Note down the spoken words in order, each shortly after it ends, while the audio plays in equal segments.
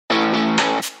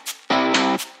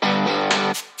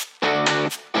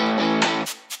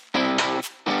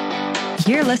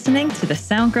You're listening to the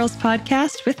Sound Girls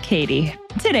podcast with Katie.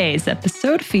 Today's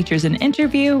episode features an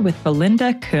interview with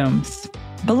Belinda Coombs.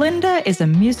 Belinda is a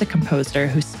music composer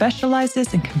who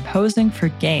specializes in composing for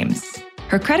games.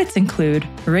 Her credits include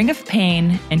Ring of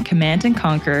Pain and Command &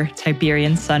 Conquer: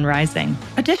 Tiberian Sun Rising.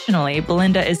 Additionally,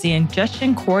 Belinda is the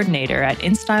ingestion coordinator at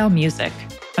InStyle Music,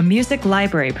 a music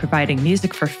library providing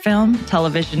music for film,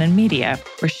 television, and media,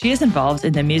 where she is involved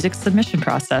in the music submission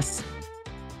process.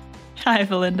 Hi,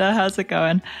 Belinda. How's it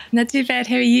going? Not too bad.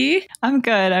 How are you? I'm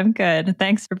good.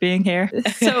 Thanks for being here.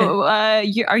 So, are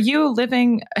you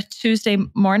living a Tuesday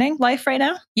morning life right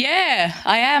now? Yeah,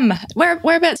 I am.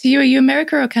 Whereabouts are you? Are you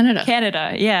America or Canada?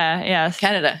 Canada. Yeah.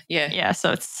 Canada. Yeah. Yeah.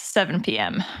 So it's 7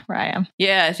 p.m. where I am.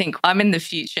 Yeah, I think I'm in the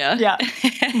future. Yeah.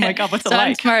 Oh my God, what's it so like?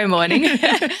 I'm tomorrow morning.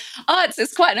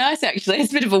 It's quite nice actually.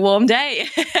 It's a bit of a warm day.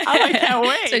 I can't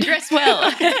wait. So dress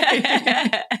well.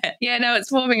 Yeah, no,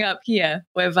 it's warming up here.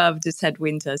 We've just had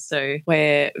winter, so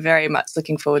we're very much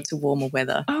looking forward to warmer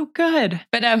weather. Oh, good.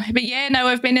 But yeah, no,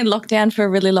 we've been in lockdown for a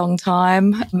really long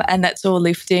time, and that's all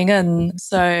lifting. And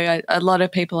so a lot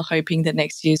of people are hoping that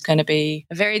next year is going to be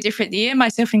a very different year,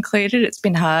 myself included. It's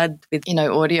been hard with,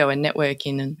 audio and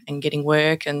networking and getting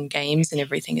work and games and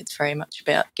everything. It's very much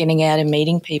about getting out and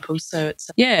meeting people. So it's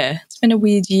been a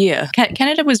weird year.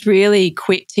 Canada was really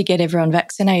quick to get everyone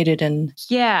vaccinated. And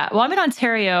yeah, well, I'm in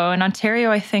Ontario, and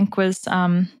Ontario, I think, was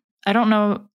I don't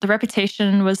know. The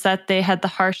reputation was that they had the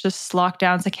harshest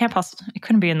lockdowns. It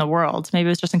couldn't be in the world. Maybe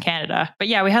it was just in Canada. But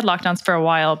yeah, we had lockdowns for a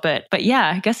while. But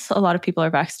yeah, I guess a lot of people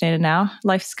are vaccinated now.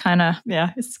 Life's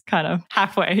it's kind of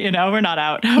halfway, we're not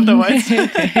out of the woods.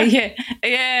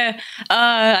 Yeah.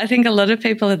 I think a lot of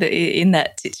people are in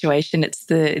that situation. It's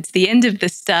the end of the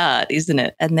start, isn't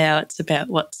it? And now it's about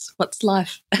what's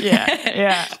life.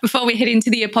 Yeah. Before we head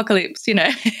into the apocalypse,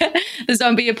 the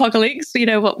zombie apocalypse,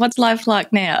 what's life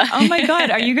like now? Oh my God.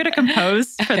 Are you going to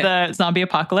compose for the zombie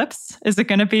apocalypse? Is it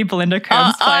going to be Belinda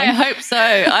Coombs playing? I hope so.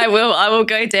 I will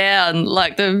go down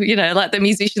like the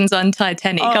musicians on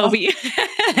Titanic. I'll be. See,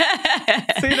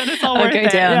 then it's all I'll worth go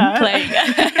it. down playing.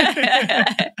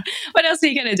 What else are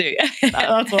you going to do?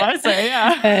 That's what I say.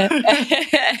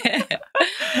 Yeah.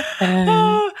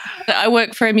 I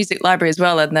work for a music library as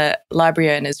well, and the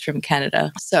library owner's from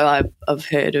Canada. So I've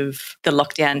heard of the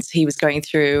lockdowns he was going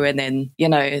through, and then,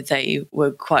 they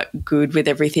were quite good with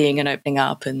everything and opening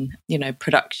up, and,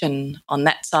 production on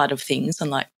that side of things,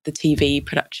 and like the TV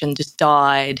production just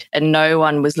died and no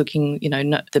one was looking,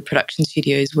 the production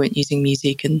studios weren't using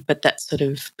music, but that sort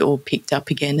of all picked up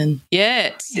again. And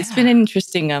it's been an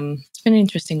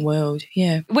interesting world.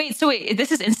 Yeah. Wait,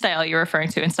 this is InStyle you're referring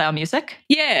to, InStyle Music?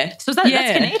 Yeah. So that's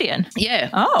Canadian?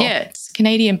 Yeah. Oh. Yeah, it's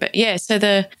Canadian. But yeah, so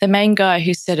the main guy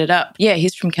who set it up,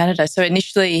 he's from Canada. So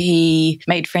initially he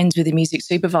made friends with a music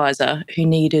supervisor who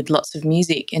needed lots of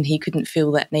music and he couldn't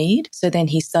fill that need. So then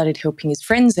he started helping his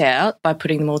friends out by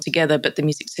putting them all together, but the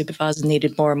music supervisor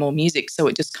needed more and more music. So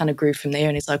it just kind of grew from there.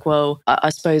 And he's like, well, I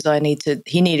suppose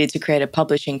he needed to create a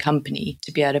publishing company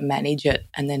to be able to manage it.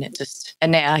 And then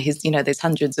and now there's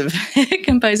hundreds of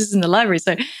composers in the library.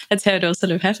 So that's how it all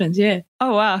sort of happened. Yeah.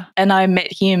 Oh, wow. And I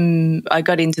met him, I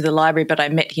got into the library, but I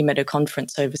met him at a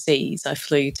conference overseas. I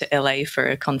flew to LA for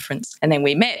a conference and then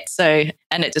we met. So,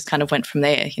 and it just kind of went from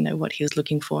there, what he was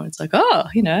looking for. It's like,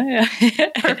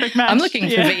 perfect match. I'm looking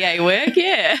for VA work.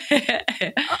 Yeah.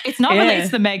 It's not related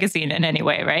to the magazine in any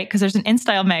way, right? Because there's an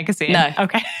InStyle magazine. No.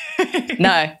 Okay.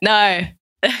 No.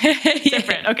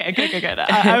 Different. Okay, good.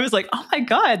 I was like, oh my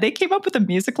God, they came up with a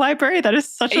music library? That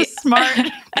is such a smart,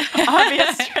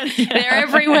 obvious trend. They're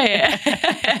everywhere.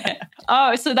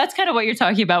 Oh, so that's kind of what you're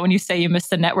talking about when you say you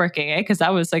missed the networking, eh? Because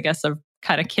that was, I guess, a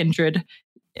kind of kindred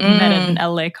met at an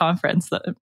LA conference.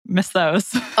 Miss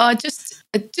those. Oh, just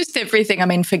everything. I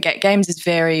mean, games is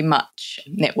very much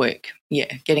network.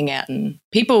 Yeah, getting out, and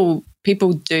people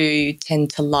do tend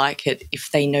to like it if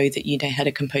they know that you know how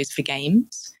to compose for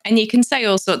games. And you can say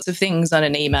all sorts of things on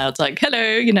an email. It's like, hello,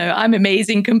 I'm an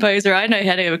amazing composer. I know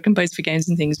how to compose for games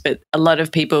and things. But a lot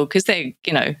of people, because they're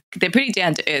pretty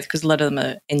down to earth, because a lot of them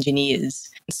are engineers.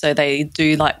 So they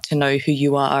do like to know who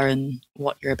you are and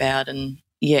what you're about. And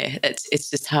yeah, it's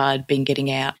just hard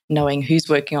getting out, knowing who's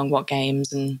working on what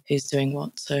games and who's doing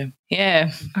what. So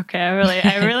yeah. Okay, I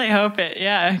really hope it,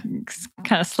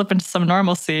 kind of slip into some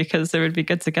normalcy, because it would be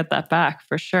good to get that back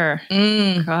for sure.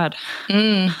 God.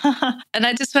 And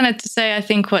I just wanted to say, I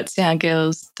think what Sound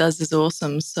Girls does is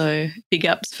awesome. So big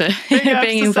ups for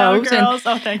being involved. Sound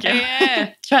Girls. Thank you.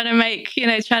 Yeah, trying to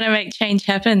make change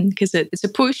happen, because it's a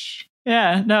push.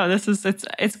 Yeah, no,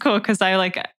 it's cool because I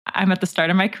I'm at the start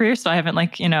of my career, so I haven't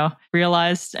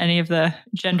realized any of the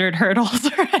gendered hurdles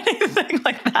or anything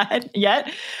like that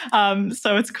yet.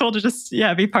 So it's cool to just,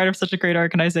 be part of such a great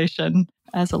organization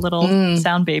as a little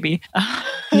sound baby.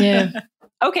 Yeah.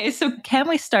 Okay, so can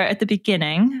we start at the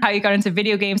beginning? How you got into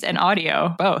video games and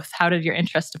audio, both? How did your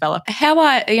interest develop? How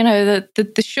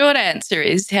the short answer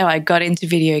is how I got into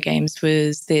video games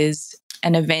was there's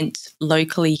an event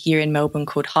locally here in Melbourne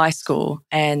called High Score,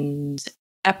 and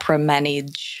APRA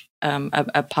manage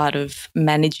a part of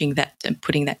managing that and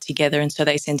putting that together. And so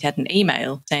they sent out an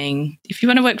email saying, if you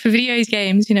want to work for video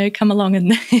games, come along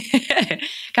and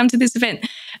come to this event.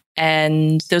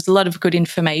 And there was a lot of good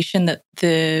information that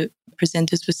the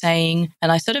presenters were saying.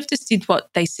 And I sort of just did what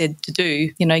they said to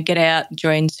do, get out,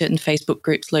 join certain Facebook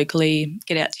groups locally,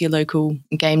 get out to your local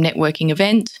game networking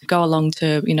event, go along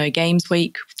to, Games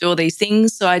Week, do all these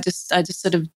things. So I just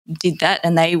sort of did that.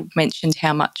 And they mentioned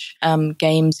how much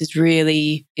games is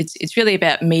really, it's really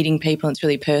about meeting people. And it's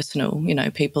really personal.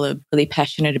 People are really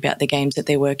passionate about the games that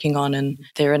they're working on. And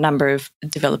there are a number of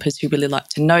developers who really like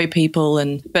to know people.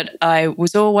 But I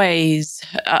was always,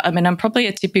 I'm probably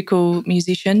a typical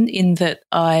musician in that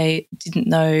I didn't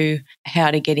know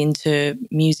how to get into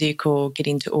music or get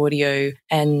into audio.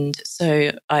 And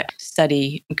so I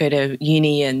go to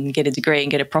uni and get a degree and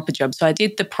get a proper job. So I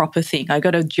did the proper thing. I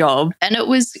got a job and it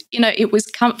was, it was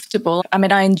comfortable.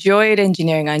 I enjoyed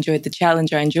engineering. I enjoyed the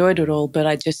challenge. I enjoyed it all, but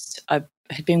I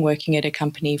had been working at a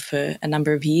company for a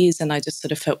number of years, and I just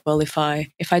sort of felt, well, if I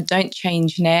don't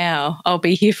change now, I'll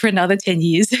be here for another 10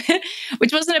 years,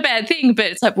 which wasn't a bad thing, but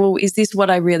it's like, well, is this what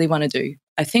I really want to do?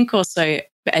 I think also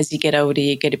as you get older,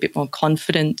 you get a bit more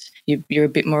confident. You're a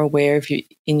bit more aware of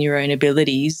your own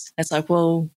abilities. It's like,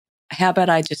 well, how about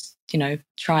I just,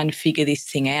 try and figure this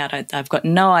thing out? I've got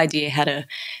no idea how to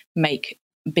make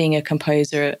being a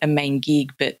composer a main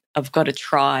gig, but I've got to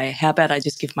try. How about I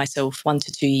just give myself 1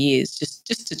 to 2 years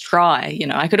just to try?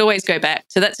 I could always go back.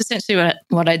 So that's essentially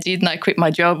what I did, and I quit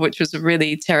my job, which was a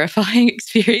really terrifying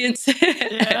experience.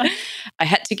 Yeah. I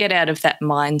had to get out of that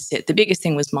mindset. The biggest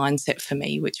thing was mindset for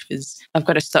me, which was I've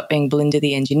got to stop being Belinda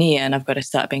the engineer and I've got to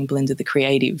start being Belinda the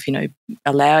creative,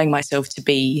 allowing myself to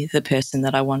be the person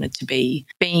that I wanted to be.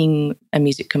 Being a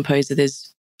music composer, there's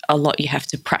a lot you have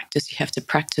to practice. You have to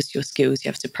practice your skills. You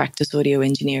have to practice audio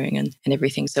engineering and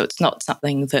everything. So it's not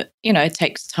something that, it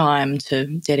takes time to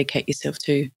dedicate yourself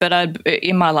to. But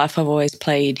in my life, I've always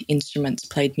played instruments,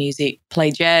 played music,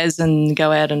 play jazz and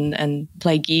go out and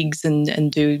play gigs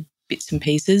and do bits and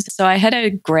pieces. So I had a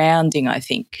grounding, I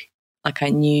think. Like I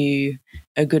knew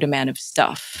a good amount of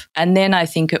stuff. And then I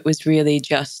think it was really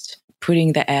just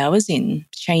putting the hours in,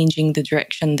 changing the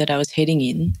direction that I was heading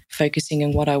in, focusing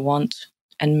on what I want,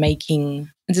 and making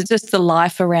just the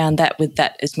life around that with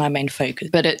that as my main focus.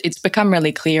 But it's become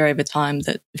really clear over time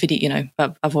that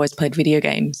I've always played video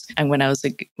games, and when I was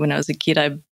a kid,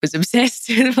 I was obsessed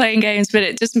with playing games. But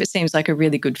it just seems like a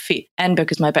really good fit, and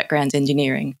because my background's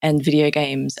engineering, and video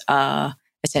games are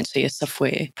essentially a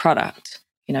software product.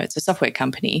 It's a software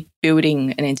company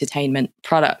building an entertainment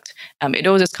product. It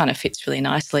all just kind of fits really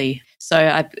nicely.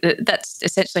 So that's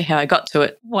essentially how I got to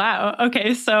it. Wow.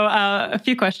 Okay. So a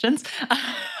few questions.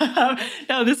 No,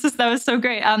 that was so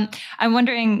great. I'm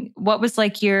wondering, what was do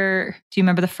you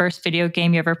remember the first video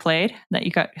game you ever played that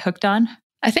you got hooked on?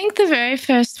 I think the very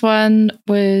first one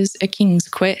was A King's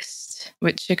Quest,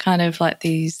 which are kind of like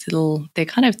these they're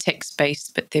kind of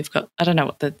text-based, but they've got, I don't know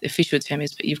what the official term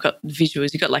is, but you've got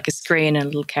visuals. You've got like a screen and a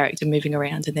little character moving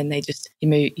around, and then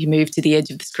you move to the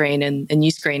edge of the screen and a new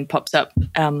screen pops up.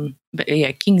 But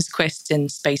yeah, King's Quest and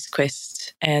Space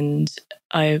Quest. And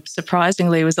I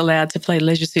surprisingly was allowed to play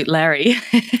Leisure Suit Larry.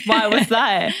 Why was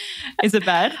that? Is it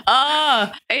bad?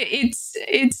 Oh, it's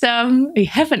you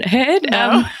haven't heard?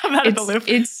 No, I'm out of the loop.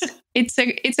 It's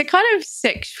a kind of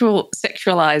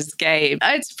sexualized game.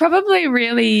 It's probably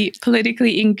really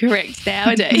politically incorrect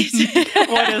nowadays.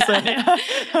 What is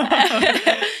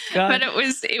it? But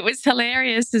it was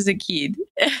hilarious as a kid.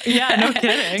 Yeah, no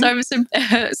kidding.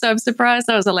 So I'm surprised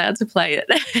I was allowed to play it.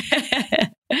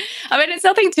 It's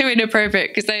nothing too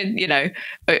inappropriate because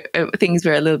things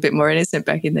were a little bit more innocent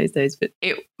back in those days. But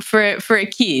for a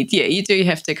kid, yeah, you do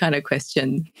have to kind of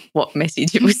question what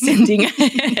message it was sending.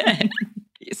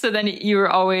 So then you were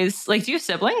always do you have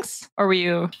siblings, or were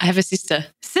you? I have a sister.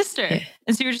 Yeah.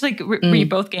 And so you're just were you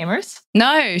both gamers?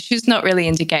 No, she's not really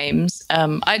into games.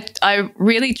 I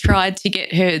really tried to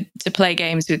get her to play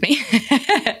games with me.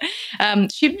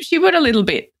 She would a little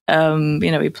bit.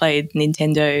 We played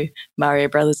Nintendo, Mario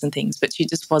Brothers and things, but she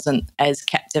just wasn't as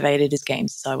captivated as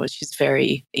games as I was. She's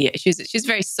very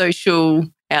social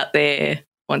out there,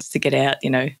 wants to get out,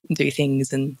 and do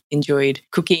things, and enjoyed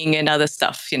cooking and other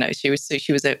stuff. She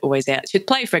was always out. She'd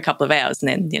play for a couple of hours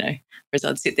and then, whereas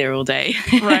I'd sit there all day.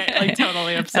 Right, like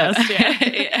totally obsessed.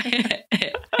 Yeah.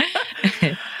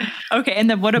 Okay, and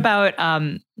then what about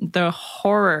the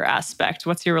horror aspect?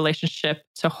 What's your relationship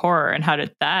to horror, and how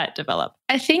did that develop?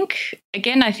 I think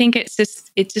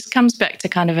it just comes back to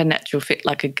kind of a natural fit,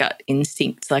 like a gut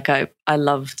instinct. Like I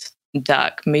loved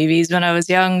dark movies when I was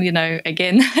young.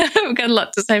 Again, I've got a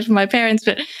lot to say for my parents,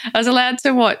 but I was allowed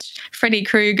to watch Freddy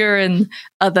Krueger and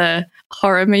other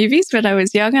horror movies when I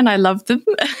was young, and I loved them.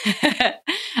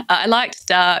 I liked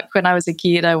dark when I was a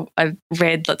kid. I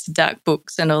read lots of dark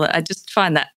books and all that. I just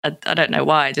find that, I don't know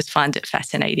why, I just find it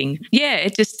fascinating. Yeah,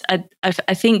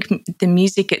 I think the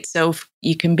music itself,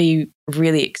 you can be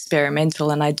really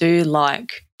experimental, and I do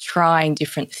like trying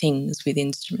different things with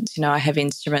instruments. I have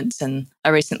instruments, and I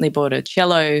recently bought a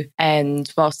cello,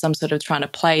 and whilst I'm sort of trying to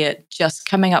play it, just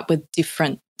coming up with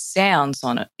different sounds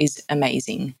on it is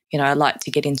amazing. I like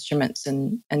to get instruments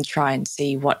and try and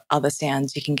see what other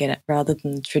sounds you can get at rather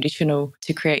than traditional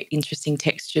to create interesting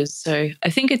textures. So I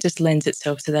think it just lends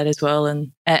itself to that as well.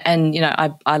 And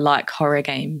I like horror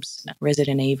games,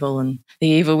 Resident Evil and The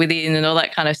Evil Within and all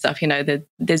that kind of stuff.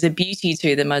 There's a beauty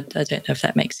to them. I don't know if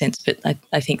that makes sense, but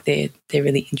I think they're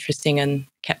really interesting and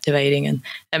captivating, and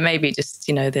maybe just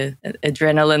the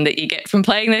adrenaline that you get from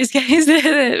playing those games.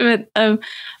 But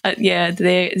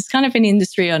it's kind of an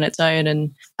industry on its own.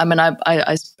 And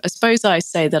I suppose I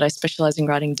say that I specialize in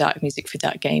writing dark music for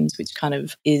dark games, which kind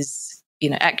of is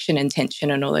action and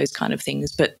tension and all those kind of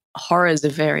things. But horror is a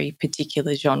very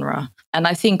particular genre. And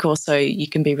I think also you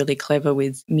can be really clever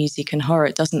with music and horror.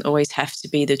 It doesn't always have to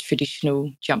be the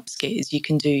traditional jump scares. You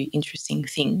can do interesting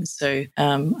things. So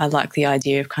I like the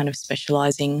idea of kind of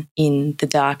specializing in the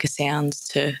darker sounds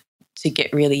to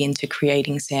get really into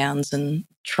creating sounds and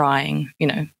trying,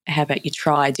 how about you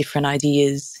try different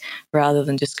ideas rather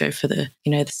than just go for the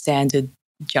standard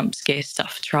jump scare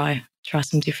stuff. Try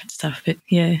some different stuff. But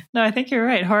yeah. No, I think you're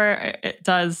right. Horror, it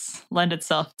does lend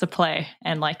itself to play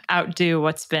and like outdo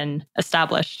what's been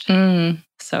established.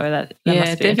 So that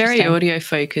must be they're very audio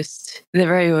focused. They're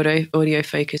very audio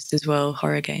focused as well,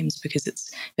 horror games, because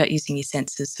it's about using your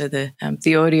senses. So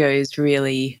the audio is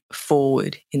really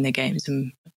forward in the games,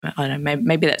 and I don't know,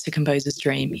 maybe that's a composer's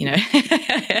dream,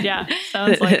 Yeah,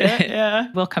 sounds like it. Yeah,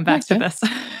 we'll come back to this.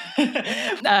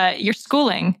 Your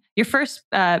schooling, your first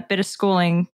bit of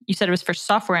schooling, you said it was for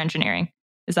software engineering.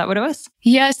 Is that what it was?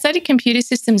 Yeah, I studied computer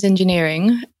systems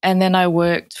engineering, and then I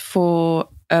worked for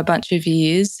a bunch of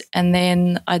years, and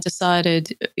then I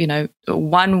decided,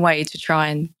 one way to try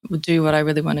and do what I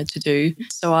really wanted to do.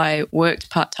 So I worked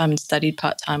part-time and studied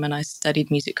part-time, and I studied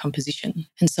music composition.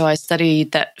 And so I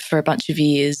studied that for a bunch of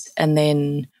years, and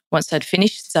then once I'd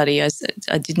finished study, I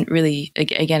didn't really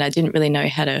know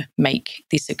how to make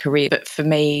this a career. But for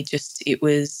me,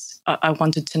 I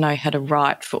wanted to know how to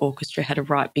write for orchestra, how to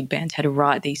write big band, how to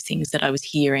write these things that I was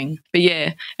hearing. But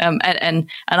yeah, and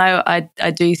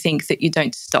I do think that you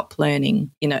don't stop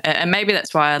learning, and maybe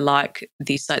that's why I like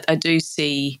this. I do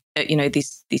see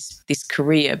this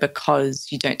career because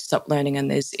you don't stop learning,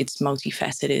 and it's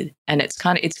multifaceted, and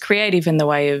it's creative in the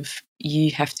way of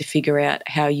you have to figure out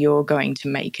how you're going to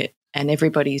make it. And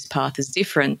everybody's path is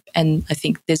different. And I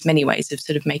think there's many ways of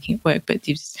sort of making it work, but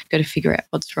you've just got to figure out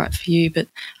what's right for you. But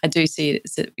I do see it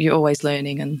as that you're always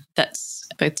learning, and that's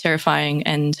both terrifying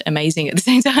and amazing at the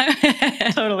same time.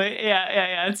 Totally.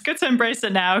 Yeah. It's good to embrace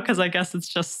it now because I guess it's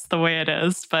just the way it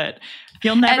is, but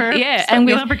you'll never,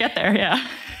 you'll never get there. Yeah.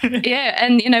 Yeah.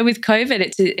 And, with COVID,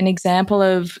 it's an example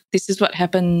of this is what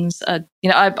happens.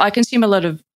 I consume a lot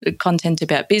of content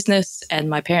about business, and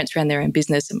my parents ran their own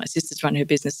business and my sister's run her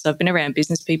business. So I've been around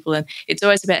business people, and it's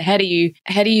always about how do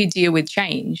you deal with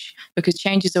change, because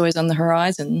change is always on the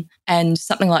horizon. And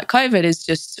something like COVID is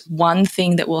just one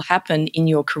thing that will happen in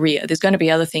your career. There's going to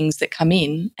be other things that come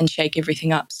in and shake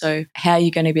everything up. So how are you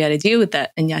going to be able to deal with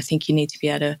that? And I think you need to be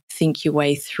able to think your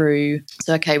way through.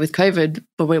 So, okay, with COVID,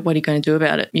 but what are you going to do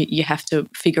about it? You have to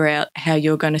figure out how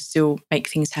you're going to still make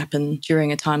things happen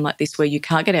during a time like this where you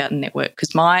can't get out and network.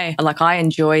 Because I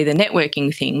enjoy the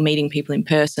networking thing, meeting people in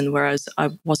person, whereas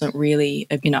I wasn't really,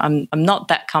 I'm not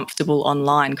that comfortable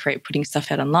online, putting stuff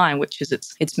out online, which is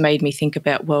it's made me think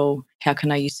about, well, how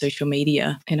can I use social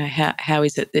media? How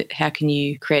is it that how can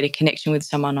you create a connection with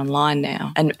someone online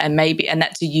now? And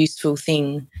that's a useful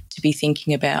thing to be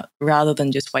thinking about rather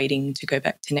than just waiting to go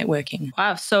back to networking.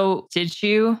 Wow. So did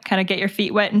you kind of get your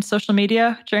feet wet in social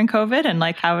media during COVID, and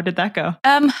like how did that go?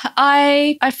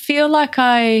 I feel like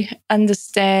I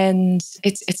understand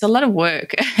it's a lot of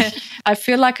work. I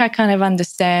feel like I kind of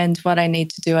understand what I need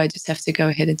to do. I just have to go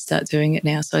ahead and start doing it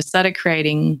now. So I started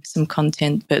creating some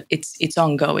content, but it's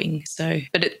ongoing. So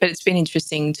but it's been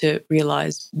interesting to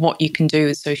realize what you can do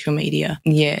with social media,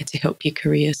 to help your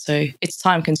career. So it's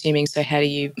time consuming. So how do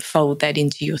you fold that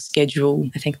into your schedule?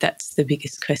 I think that's the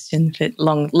biggest question. But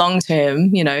long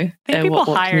term, I think people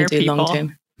what hire can you do people long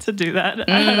term? to do that.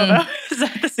 I don't know. Is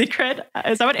that the secret?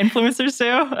 Is that what influencers do?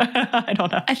 I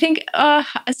don't know. I think, I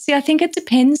think it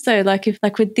depends though. Like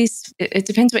with this, it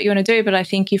depends what you want to do. But I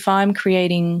think if I'm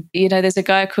creating, there's a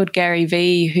guy called Gary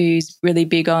Vee who's really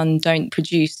big on don't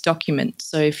produce, document.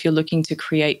 So if you're looking to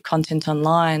create content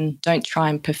online, don't try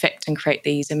and perfect and create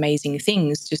these amazing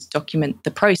things. Just document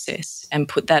the process and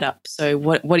put that up. So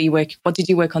what did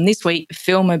you work on this week?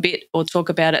 Film a bit or talk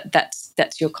about it.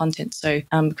 That's your content. So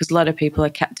because a lot of people are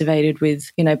captivated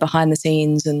with, behind the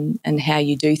scenes and how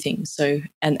you do things. So,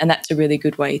 and that's a really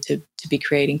good way to be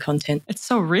creating content. It's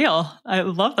so real. I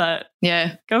love that.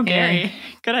 Yeah. Go, Gary. Yeah.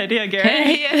 Good idea,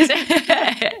 Gary.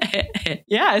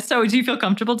 Yeah. So do you feel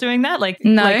comfortable doing that?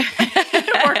 No.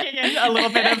 Working in a little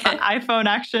bit of iPhone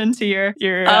action to your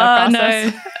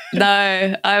process?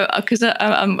 No, because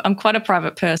I'm quite a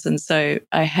private person, so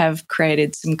I have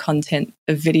created some content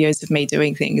of videos of me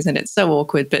doing things, and it's so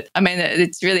awkward. But I mean,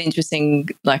 it's really interesting.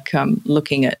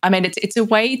 Looking at, it's a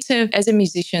way to, as a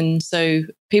musician, so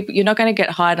you're not going to get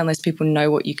hired unless people know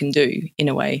what you can do in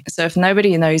a way. So if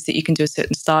nobody knows that you can do a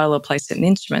certain style or play certain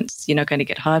instruments, you're not going to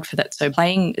get hired for that. So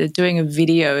doing a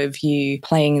video of you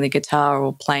playing the guitar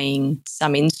or playing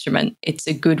some instrument, it's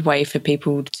a good way for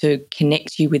people to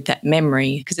connect you with that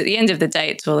memory. Because at the end of the day,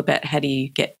 it's all about how do you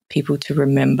get people to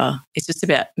remember. It's just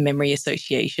about memory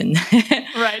association.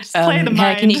 Right. Just play the mind.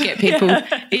 How can you get people?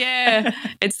 Yeah.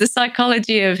 It's the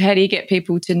psychology of how do you get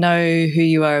people to know who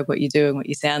you are, what you do and what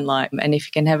you sound like. And if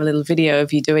you can have a little video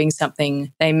of you doing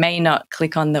something, they may not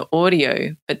click on the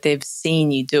audio, but they've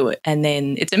seen you do it. And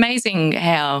then it's amazing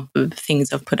how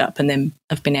things I've put up, and then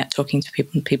I've been out talking to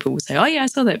people and people will say, oh yeah, I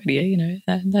saw that video,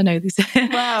 I know this.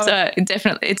 Wow. So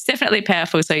it's definitely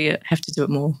powerful. So you have to do it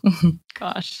more.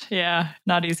 Gosh. Yeah.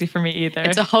 Not easy for me either.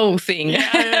 It's a whole thing. Yeah,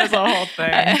 it is a whole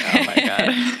thing. Oh my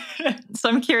God. So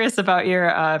I'm curious about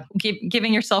your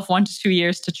giving yourself 1 to 2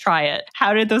 years to try it.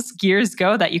 How did those gears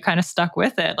go that you kind of stuck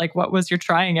with it? Like what was your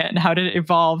trying it and how did it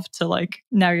evolve to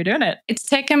now you're doing it? It's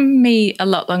taken me a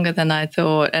lot longer than I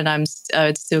thought, and I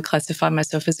would still classify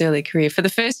myself as early career. For the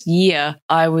first year,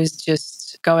 I was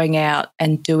just going out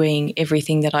and doing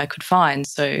everything that I could find.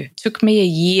 So it took me a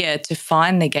year to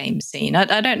find the game scene.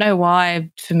 I don't know why,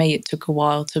 for me, it took a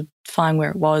while to find where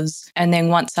it was. And then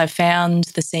once I found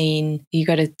the scene, you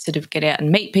got to sort of get out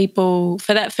and meet people.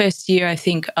 For that first year, I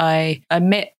think I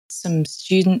met some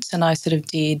students and I sort of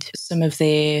did some of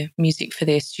their music for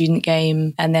their student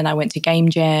game. And then I went to game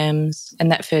jams. And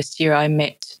that first year I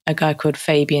met a guy called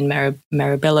Fabian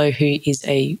Marabello, who is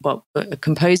a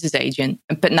composer's agent,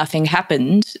 but nothing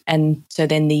happened. And so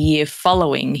then the year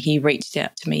following, he reached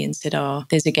out to me and said, oh,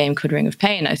 there's a game called Ring of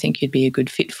Pain. I think you'd be a good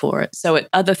fit for it. So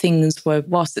other things were,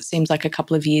 whilst it seems like a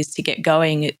couple of years to get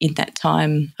going, in that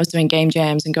time, I was doing game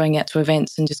jams and going out to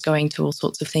events and just going to all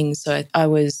sorts of things. So I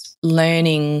was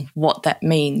learning what that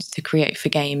means to create for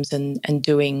games and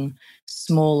doing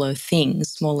smaller things,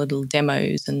 small little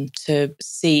demos, and to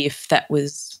see if that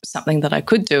was something that I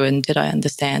could do and did I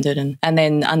understand it. And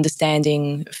then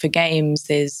understanding for games,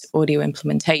 there's audio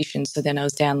implementation. So then I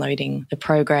was downloading the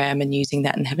program and using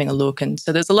that and having a look. And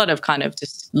so there's a lot of kind of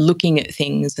just looking at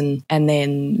things and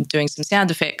then doing some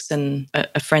sound effects. And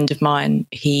a friend of mine,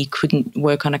 he couldn't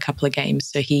work on a couple of games,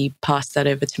 so he passed that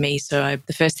over to me. So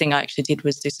the first thing I actually did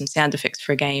was do some sound effects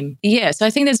for a game. Yeah, so I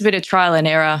think there's a bit of trial and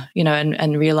error,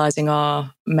 and realising,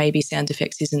 maybe sound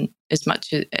effects isn't as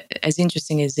much as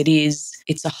interesting as it is.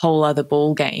 It's a whole other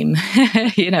ball game.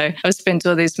 I've spent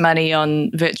all this money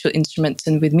on virtual instruments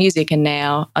and with music, and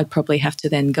now I'd probably have to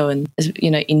then go and,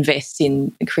 invest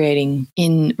in creating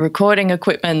in recording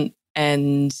equipment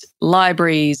and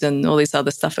libraries and all this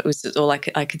other stuff. It was all like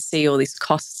I could see all these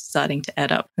costs starting to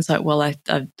add up. It's like, well,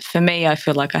 for me, I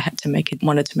feel like I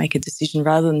wanted to make a decision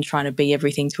rather than trying to be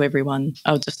everything to everyone.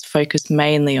 I'll just focus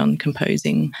mainly on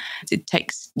composing. It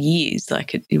takes years,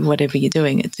 whatever you're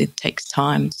doing, it takes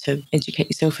time to educate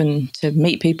yourself and to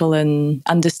meet people and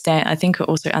understand. I think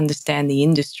also understand the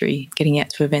industry, getting out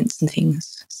to events and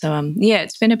things. So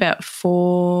it's been about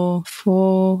four-ish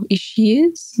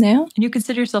years now. And you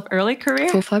consider yourself early career?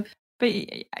 4 or 5.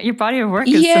 But your body of work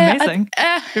is amazing.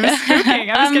 It was spooking.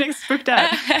 I was getting spooked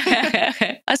out.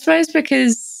 I suppose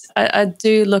because I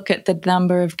do look at the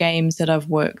number of games that I've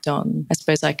worked on. I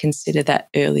suppose I consider that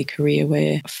early career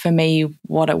where, for me,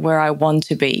 where I want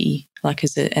to be, like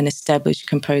as an established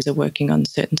composer working on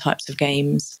certain types of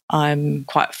games, I'm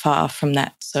quite far from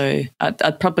that. So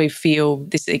I'd probably feel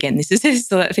this is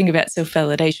still that thing about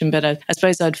self-validation, but I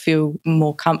suppose I'd feel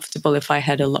more comfortable if I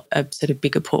had a sort of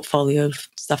bigger portfolio of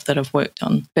stuff that I've worked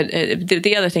on. But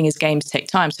the other thing is games take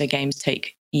time. So games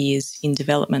take years in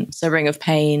development. So Ring of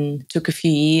Pain took a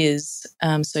few years.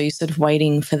 So you're sort of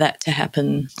waiting for that to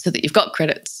happen so that you've got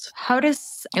credits. How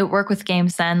does it work with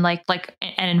games then? Like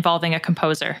and involving a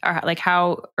composer? Or like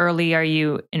how early are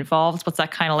you involved? What's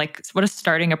that kind of like? What does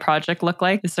starting a project look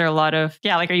like? Is there a lot of,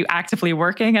 like, are you actively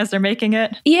working as they're making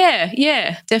it?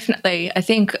 Yeah, definitely. I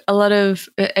think a lot of,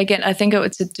 again, I think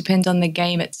it depends on the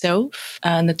game itself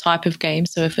and the type of game.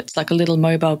 So if it's like a little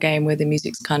mobile game where the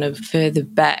music's kind of further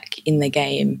back in the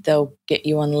game, they'll get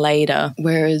you on later.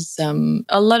 Whereas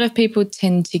a lot of people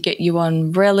tend to get you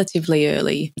on relatively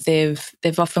early. They've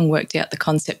often worked out the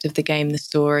concept of the game, the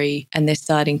story, and they're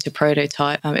starting to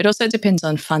prototype. It also depends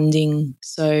on funding.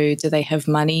 So do they have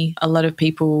money? A lot of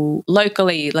people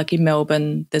locally, like in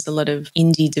Melbourne, there's a lot of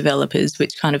indie developers,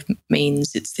 which kind of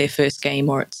means it's their first game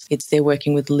or it's they're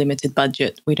working with limited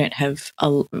budget. We don't have,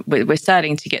 we're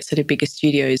starting to get sort of bigger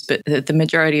studios, but the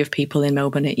majority of people in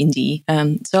Melbourne are indie.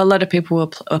 So a lot of people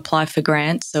will apply for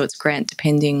grants. So it's grant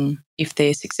depending if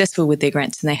they're successful with their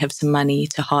grants and they have some money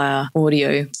to hire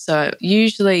audio. So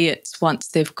usually it's once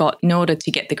they've got, in order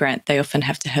to get the grant, they often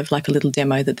have to have like a little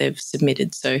demo that they've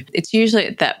submitted. So it's usually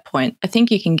at that point. I think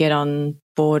you can get on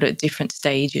board at different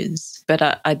stages, but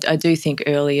I do think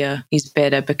earlier is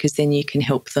better because then you can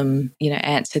help them,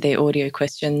 answer their audio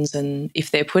questions. And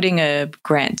if they're putting a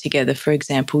grant together, for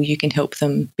example, you can help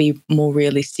them be more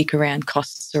realistic around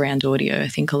costs around audio. I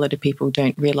think a lot of people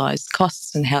don't realise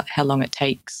costs and how long it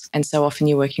takes. And so often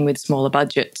you're working with smaller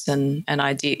budgets and an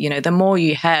idea, the more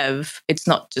you have, it's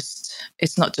not just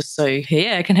so,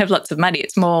 I can have lots of money.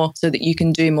 It's more so that you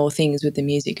can do more things with the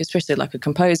music, especially like a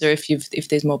composer. If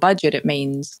there's more budget, it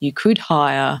means you could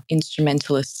hire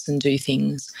instrumentalists and do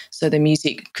things. So the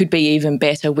music could be even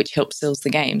better, which helps sells the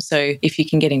game. So if you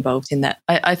can get involved in that.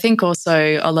 I think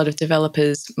also a lot of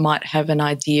developers might have an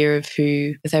idea of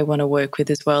who they want to work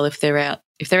with as well. If they're out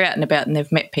and about and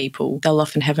they've met people, they'll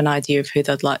often have an idea of who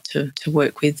they'd like to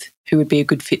work with, who would be a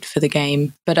good fit for the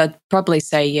game. But I'd probably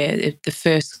say, the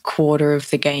first quarter of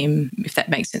the game, if that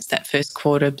makes sense, that first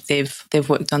quarter, they've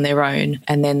worked on their own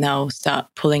and then they'll start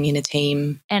pulling in a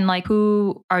team. And like,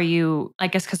 who are you, I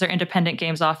guess, because they're independent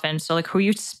games often. So like, who are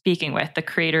you speaking with, the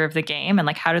creator of the game? And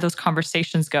like, how do those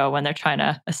conversations go when they're trying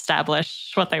to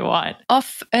establish what they want?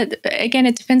 Again,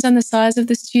 it depends on the size of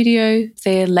the studio.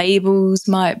 Their labels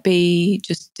might be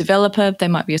just developer. They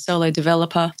might be a solo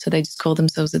developer. So they just call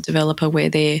themselves a developer where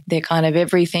they're kind of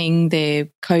everything. They're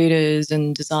coders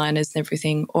and designers and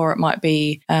everything. Or it might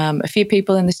be a few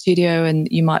people in the studio and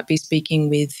you might be speaking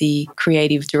with the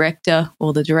creative director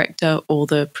or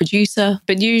the producer.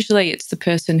 But usually it's the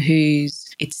person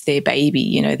it's their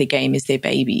baby, the game is their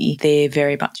baby. They're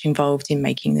very much involved in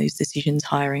making those decisions,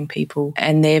 hiring people.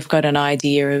 And they've got an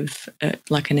idea of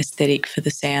like an aesthetic for the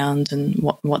sound and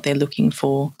what they're looking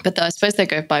for. But I suppose they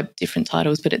go by different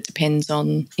titles, but it depends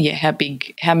on,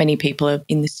 how many people are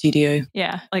in the studio.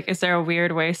 Yeah. Like, is there a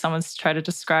weird way someone's tried to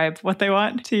describe what they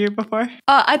want to you before?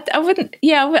 I wouldn't,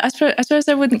 I suppose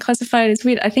I wouldn't classify it as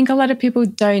weird. I think a lot of people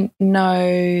don't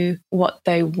know what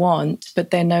they want,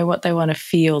 but they know what they want to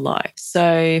feel like.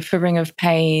 So for Ring of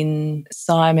Pain,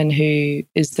 Simon, who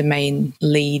is the main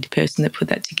lead person that put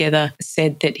that together,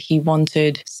 said that he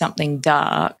wanted something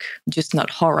dark, just not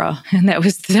horror. And that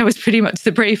was pretty much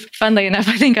the brief. Funnily enough,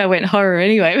 I think I went horror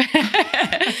anyway.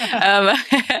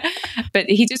 But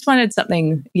he just wanted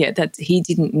something, that he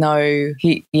didn't know.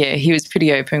 He was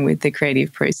pretty open with the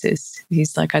creative process.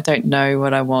 He's like, I don't know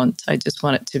what I want. I just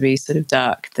want it to be sort of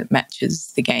dark that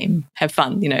matches the game. Have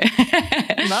fun,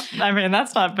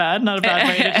 That's not bad. Not a bad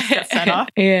way to just get sent off.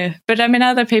 Yeah. But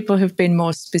other people have been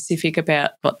more specific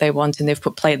about what they want and they've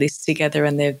put playlists together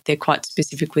and they're quite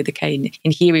specific with, okay,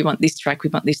 in here we want this track, we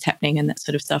want this happening and that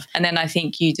sort of stuff. And then I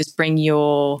think you just bring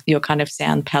your kind of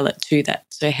sound palette to that.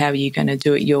 So how are you going to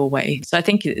do it your way? So I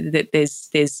think that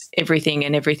there's everything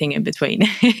and everything in between.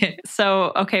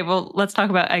 So, okay, well, let's talk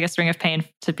about, I guess, Ring of Pain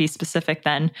to be specific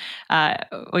then.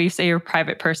 You say you're a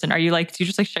private person. Are you do you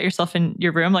just like shut yourself in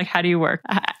your room? Like, how do you work?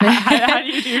 How do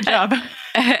you do your job?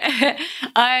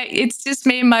 It's just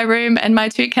me in my room and my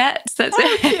 2 cats. That's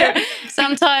it.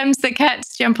 Sometimes the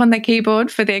cats jump on the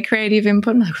keyboard for their creative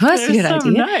input. I'm like, well, that's a good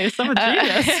idea. Nice. I'm a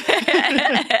genius.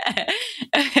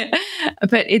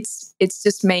 But it's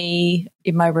just me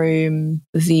in my room.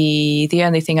 The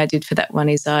only thing I did for that one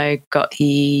is I got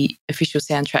the official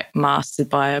soundtrack mastered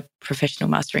by a professional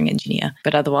mastering engineer.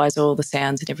 But otherwise, all the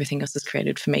sounds and everything else is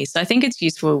created for me. So I think it's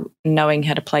useful knowing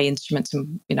how to play instruments.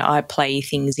 And, I play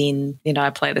things in, I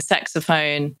play the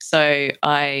saxophone. So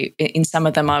in some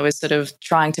of them, I was sort of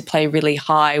trying to play really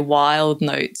high, wild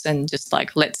notes and just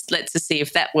like, let's just see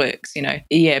if that works,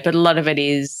 Yeah, but a lot of it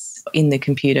is in the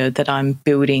computer that I'm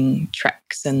building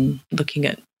tracks and looking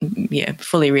at,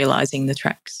 fully realizing the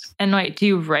tracks. And wait, do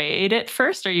you write it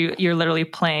first, or you're literally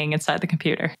playing inside the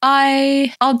computer?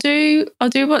 I'll do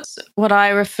what I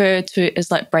refer to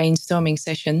as like brainstorming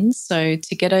sessions. So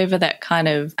to get over that kind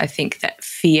of, I think, that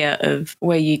fear of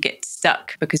where you get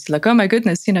stuck because you're like, oh my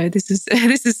goodness, this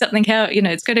is something, how,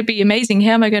 it's going to be amazing.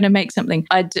 How am I going to make something?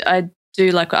 I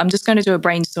do like, I'm just going to do a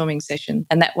brainstorming session,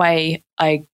 and that way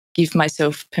I give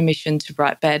myself permission to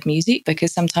write bad music,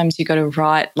 because sometimes you got to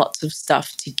write lots of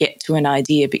stuff to get to an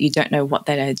idea, but you don't know what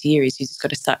that idea is. You just got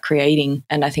to start creating.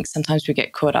 And I think sometimes we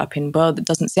get caught up in, well, it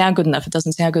doesn't sound good enough. It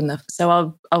doesn't sound good enough.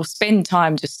 So I'll spend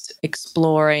time just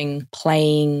exploring,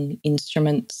 playing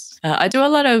instruments. I do a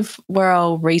lot of where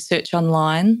I'll research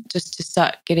online just to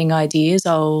start getting ideas.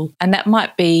 And that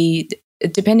might be,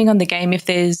 depending on the game, if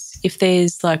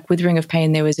there's like with Ring of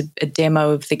Pain, there was a demo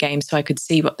of the game so I could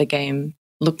see what the game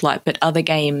looked like, but other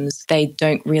games, they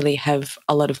don't really have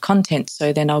a lot of content.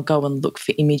 So then I'll go and look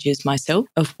for images myself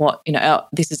of what,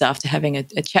 this is after having a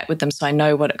chat with them. So I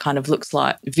know what it kind of looks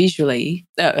like visually,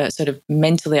 sort of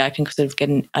mentally, I can sort of get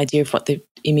an idea of what the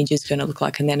image is going to look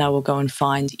like. And then I will go and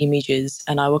find images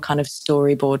and I will kind of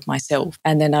storyboard myself.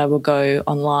 And then I will go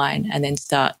online and then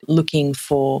start looking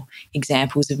for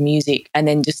examples of music and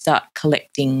then just start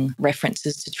collecting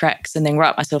references to tracks and then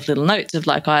write myself little notes of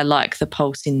like, I like the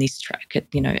pulse in this track at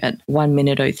 1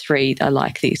 minute 03, I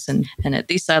like this. And at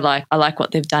this, I like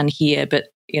what they've done here. But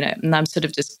and I'm sort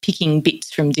of just picking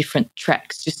bits from different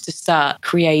tracks just to start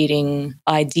creating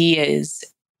ideas.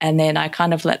 And then I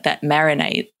kind of let that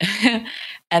marinate.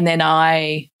 And then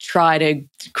I try to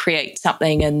create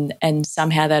something and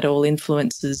somehow that all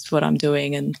influences what I'm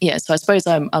doing. And so I suppose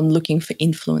I'm looking for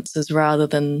influences rather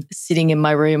than sitting in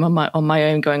my room on my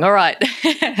own going, all right,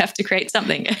 I have to create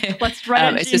something. Let's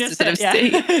write it's just to sort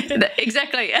of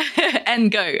exactly,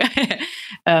 and go.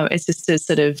 It's just to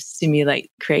sort of stimulate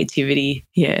creativity.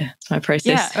 Yeah, it's my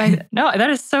process. Yeah, no, that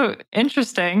is so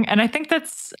interesting. And I think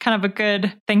that's kind of a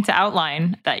good thing to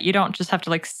outline, that you don't just have to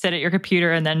like sit at your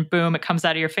computer and then boom, it comes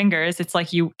out of your fingers. It's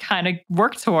like you kind of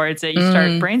work towards it. You start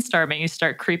brainstorming, you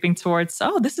start creeping towards,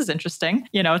 oh, this is interesting.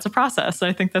 It's a process. So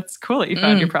I think that's cool that you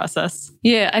found your process.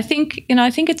 Yeah, I think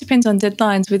it depends on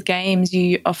deadlines. With games,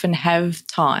 you often have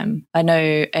time. I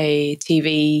know a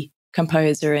TV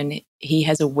composer and he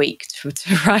has a week to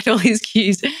write all his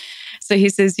cues. So he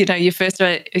says, your first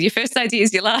idea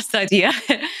is your last idea.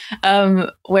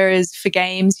 Whereas for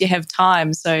games, you have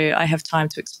time. So I have time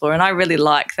to explore. And I really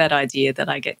like that idea that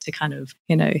I get to kind of,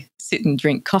 sit and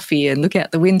drink coffee and look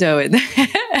out the window and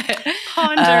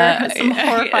ponder some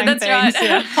horrifying that's things. Right.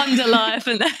 Yeah. Ponder life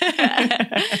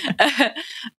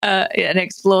and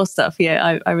explore stuff.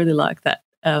 Yeah, I really like that.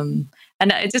 And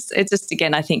it just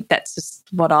again, I think that's just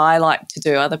what I like to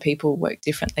do. Other people work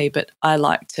differently, but I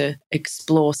like to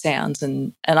explore sounds.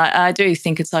 And I do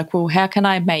think it's like, well, how can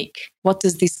I what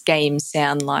does this game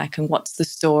sound like? And what's the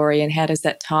story? And how does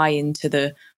that tie into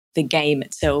the game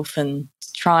itself? And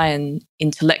try and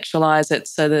intellectualize it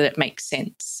so that it makes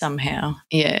sense somehow.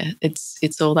 Yeah,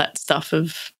 it's all that stuff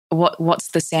of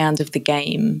what's the sound of the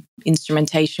game,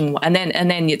 instrumentation, and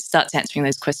then it starts answering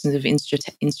those questions of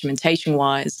instrumentation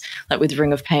wise. Like with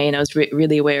Ring of Pain, I was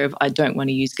really aware of, I don't want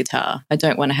to use guitar. I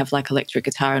don't want to have like electric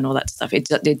guitar and all that stuff. It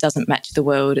doesn't match the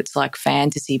world. It's like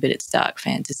fantasy, but it's dark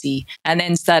fantasy. And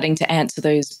then starting to answer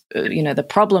those, the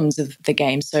problems of the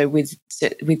game. So with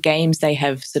games, they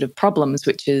have sort of problems,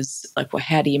 which is like, well,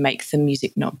 how do you make the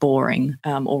music not boring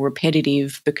or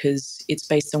repetitive, because it's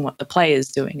based on what the player's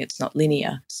doing. It's not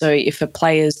linear. So if a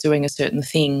player's doing a certain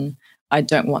thing, I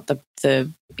don't want the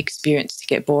the experience to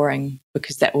get boring,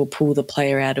 because that will pull the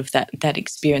player out of that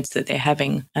experience that they're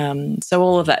having. So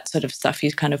all of that sort of stuff,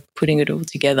 you're kind of putting it all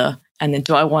together. And then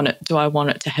do I want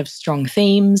it to have strong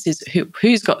themes?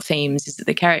 Who's got themes? Is it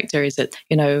the character? Is it,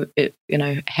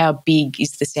 how big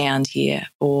is the sound here?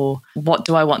 Or what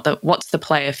do I want what's the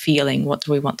player feeling? What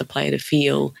do we want the player to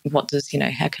feel?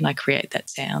 How can I create that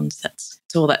sound? It's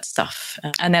all that stuff.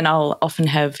 And then I'll often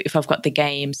have, if I've got the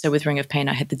game, so with Ring of Pain,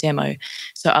 I had the demo.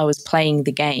 So I was playing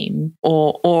the game,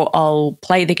 or I'll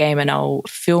play the game and I'll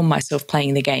film myself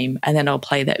playing the game, and then I'll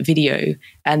play that video,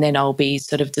 and then I'll be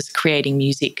sort of just creating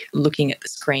music, looking at the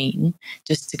screen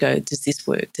just to go, does this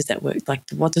work? Does that work? Like,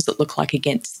 what does it look like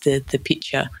against the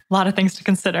picture? A lot of things to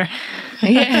consider.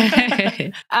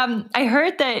 Yeah. I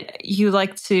heard that you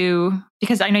like to,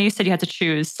 because I know you said you had to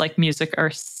choose like music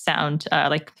or sound,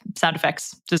 like sound effects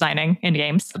designing in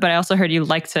games, but I also heard you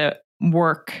like to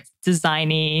work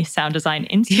sound design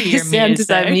into your sound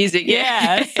design music.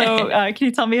 Yeah. So can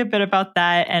you tell me a bit about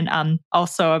that? And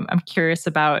also I'm curious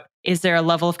about, is there a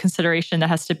level of consideration that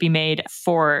has to be made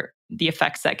for the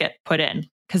effects that get put in?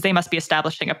 Because they must be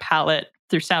establishing a palette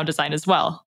through sound design as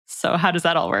well. So how does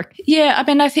that all work? Yeah, I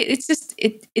mean, I think it's just,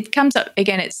 it comes up,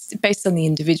 again, it's based on the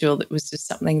individual. That was just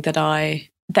something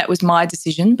that was my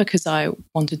decision, because I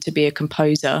wanted to be a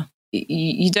composer.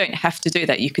 You don't have to do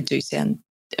that. You could do sound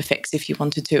effects if you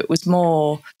wanted to. It was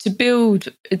more to build,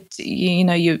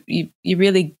 you're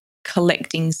really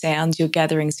collecting sounds, you're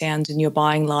gathering sounds, and you're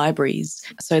buying libraries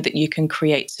so that you can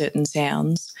create certain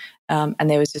sounds. And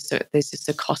there's just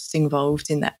a cost involved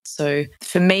in that. So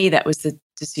for me, that was the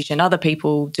decision. Other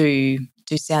people do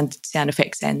sound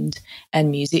effects and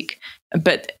music,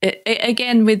 but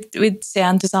again, with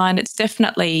sound design, it's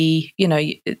definitely,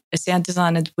 a sound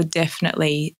designer would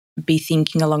definitely be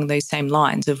thinking along those same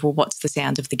lines of, well, what's the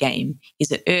sound of the game?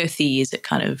 Is it earthy? Is it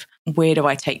kind of, where do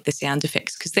I take the sound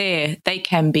effects? Because they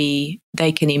can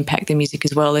impact the music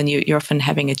as well. And you're often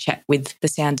having a chat with the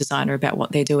sound designer about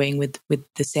what they're doing with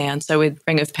the sound. So with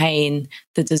Ring of Pain,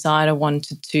 the designer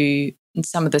wanted to, in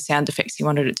some of the sound effects, he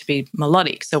wanted it to be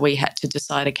melodic. So we had to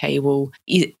decide, okay, well,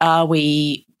 are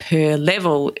we per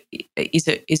level? Is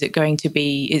it going to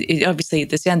be, obviously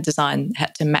the sound design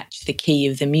had to match the key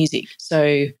of the music.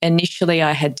 So initially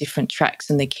I had different tracks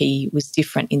and the key was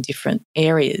different in different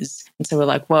areas. And so we're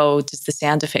like, well, does the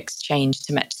sound effects change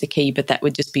to match the key? But that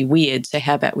would just be weird. So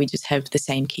how about we just have the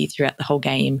same key throughout the whole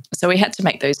game? So we had to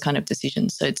make those kind of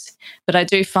decisions. But I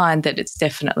do find that it's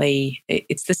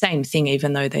the same thing,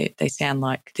 even though they sound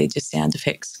like they're just sound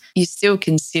effects. You're still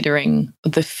considering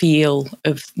the feel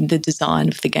of the design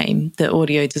of the game, the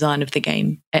audio design of the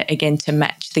game, again, to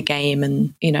match the game.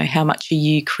 And, how much are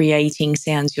you creating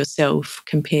sounds yourself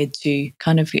compared to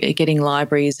kind of getting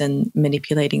libraries and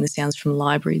manipulating the sounds from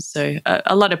libraries. So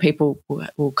a lot of people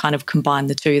will kind of combine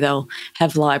the two. They'll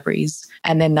have libraries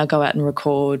and then they'll go out and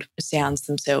record sounds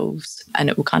themselves, and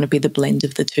it will kind of be the blend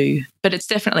of the two. But it's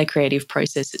definitely a creative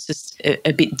process. It's just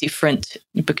a bit different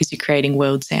because you're creating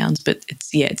world sounds, but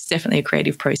it's definitely a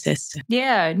creative process.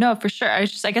 Yeah, no, for sure. I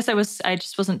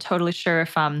just wasn't totally sure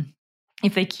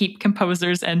if they keep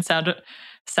composers and sound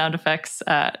effects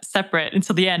separate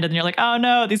until the end, and you're like, oh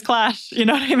no, these clash. You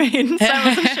know what I mean? So I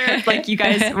wasn't sure if like you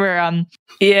guys were in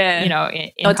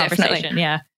conversation. Definitely.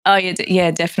 Yeah. Oh,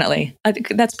 yeah, definitely. I think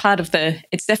that's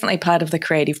it's definitely part of the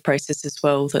creative process as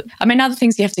well. Other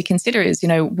things you have to consider is,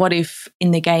 what if in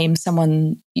the game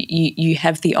you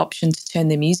have the option to turn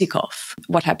the music off?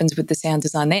 What happens with the sound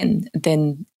design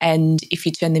then? And if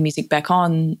you turn the music back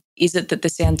on, is it that the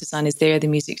sound design is there, the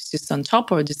music's just on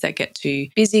top, or does that get too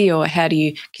busy? Or can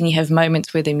you have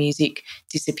moments where the music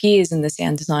disappears and the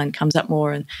sound design comes up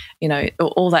more, and,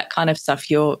 all that kind of stuff.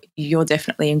 You're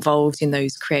definitely involved in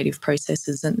those creative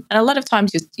processes. And a lot of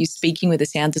times you're speaking with a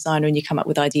sound designer and you come up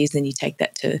with ideas, and then you take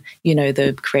that to,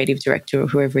 the creative director or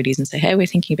whoever it is and say, hey, we're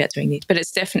thinking about doing this. But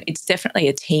it's definitely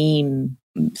a team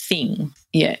thing.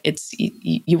 Yeah,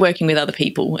 you're working with other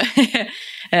people.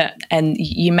 And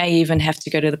you may even have to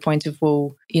go to the point of,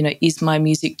 well, is my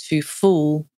music too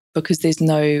full because there's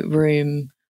no room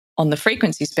on the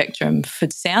frequency spectrum for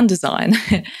sound design?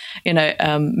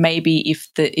 Maybe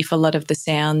if a lot of the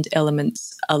sound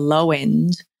elements are low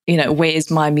end,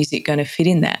 where's my music going to fit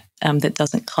in that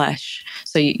doesn't clash?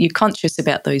 So you're conscious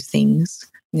about those things.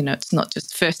 It's not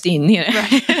just first in,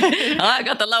 Right. I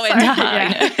got the low end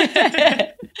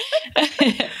high.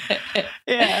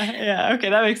 Yeah. Okay,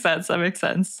 that makes sense.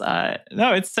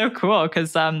 No, it's so cool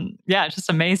because, it's just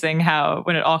amazing how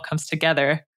when it all comes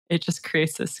together, it just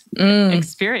creates this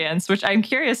experience, which I'm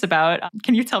curious about.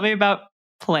 Can you tell me about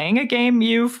playing a game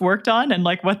you've worked on and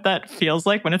like what that feels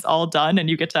like when it's all done and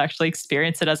you get to actually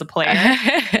experience it as a player?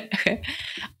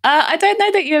 I don't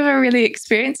know that you ever really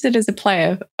experienced it as a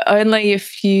player. Only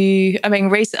if you, I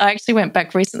mean, I actually went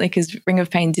back recently because Ring of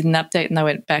Pain did an update and I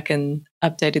went back and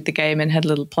updated the game and had a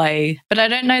little play. But I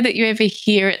don't know that you ever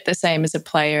hear it the same as a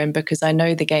player. And because I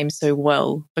know the game so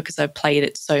well, because I've played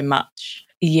it so much,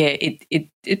 yeah,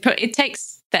 it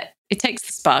takes that. It takes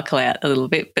the sparkle out a little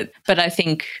bit, but I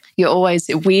think you're always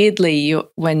weirdly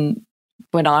when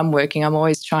I'm working, I'm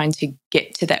always trying to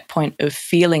get to that point of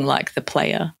feeling like the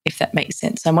player, if that makes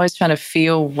sense. I'm always trying to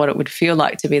feel what it would feel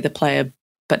like to be the player,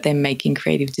 but then making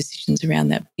creative decisions around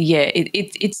that. Yeah,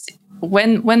 it's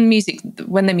when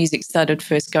the music started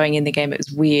first going in the game, it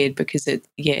was weird because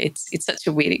it's such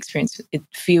a weird experience. It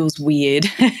feels weird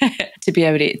to be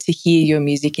able to hear your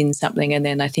music in something, and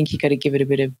then I think you got to give it a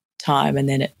bit of time, and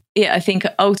then I think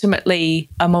ultimately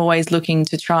I'm always looking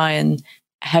to try and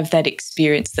have that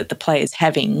experience that the player's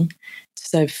having.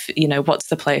 So, what's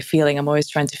the player feeling? I'm always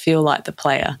trying to feel like the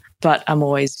player, but I'm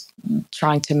always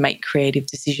trying to make creative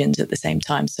decisions at the same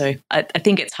time. So I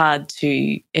think it's hard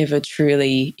to ever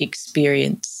truly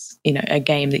experience, a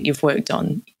game that you've worked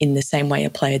on in the same way a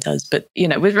player does. But,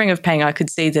 with Ring of Pain, I could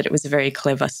see that it was a very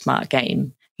clever, smart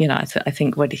game. I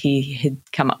think what he had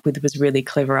come up with was a really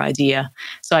clever idea.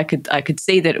 So I could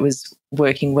see that it was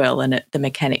working well and the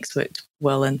mechanics worked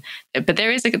well. But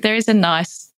there is a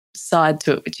nice side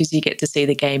to it, which is you get to see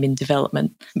the game in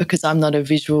development, because I'm not a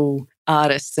visual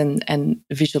artist and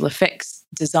visual effects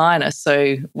designer.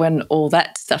 So when all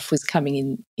that stuff was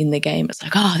coming in the game, it's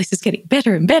like, oh, this is getting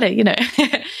better and better,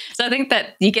 So I think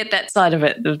that you get that side of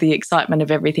it, of the excitement of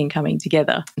everything coming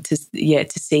together to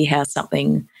see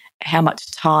how much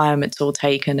time it's all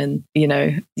taken, and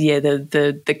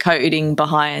the coding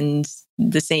behind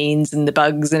the scenes and the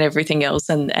bugs and everything else,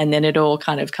 and then it all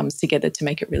kind of comes together to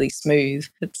make it really smooth.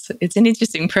 It's an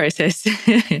interesting process.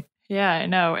 Yeah, I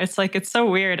know. It's like, it's so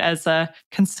weird as a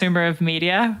consumer of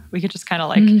media. We could just kind of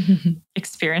like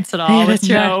experience it all with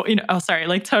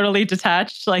totally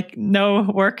detached, like no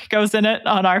work goes in it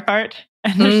on our part.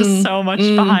 And there's just so much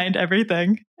behind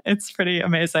everything. It's pretty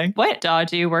amazing. What DAW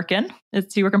do you work in? Do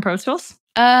you work in Pro Tools?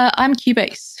 I'm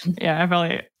Cubase. Yeah, I've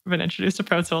only been introduced to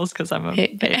Pro Tools because I'm a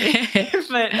baby.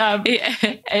 But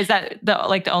is that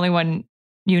the only one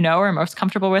you know or most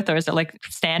comfortable with, or is it like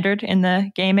standard in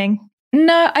the gaming?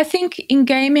 No, I think in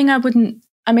gaming I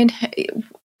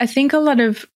think a lot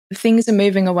of things are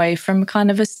moving away from kind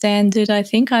of a standard. I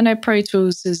know Pro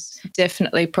Tools is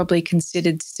definitely probably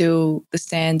considered still the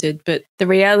standard, but the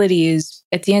reality is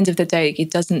at the end of the day,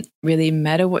 it doesn't really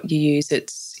matter what you use.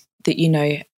 It's that,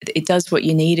 it does what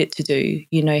you need it to do.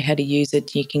 You know how to use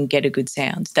it. You can get a good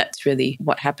sound. That's really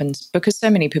what happens, because so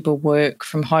many people work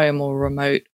from home or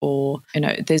remote, or,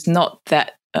 there's not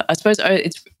that. I suppose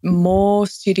it's more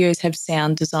studios have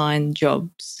sound design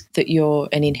jobs that you're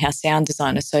an in-house sound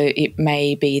designer. So it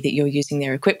may be that you're using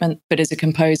their equipment, but as a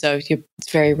composer, it's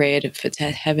very rare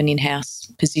to have an in-house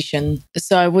position.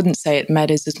 So I wouldn't say it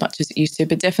matters as much as it used to,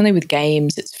 but definitely with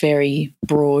games, it's very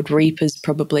broad. Reaper's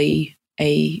probably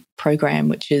a program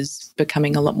which is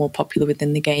becoming a lot more popular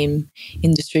within the game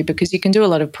industry, because you can do a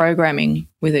lot of programming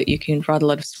with it. You can write a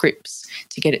lot of scripts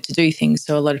to get it to do things.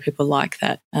 So a lot of people like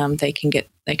that.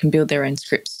 They can build their own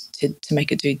scripts to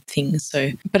make it do things. So,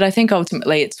 but I think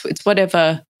ultimately it's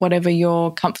whatever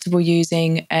you're comfortable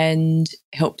using and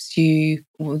helps you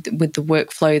with the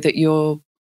workflow that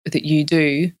you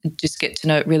do. Just get to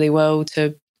know it really well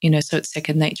so it's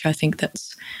second nature. I think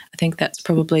that's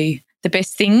probably the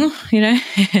best thing,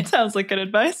 Sounds like good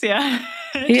advice. Yeah.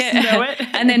 Yeah. Know it.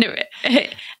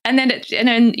 and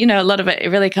then a lot of it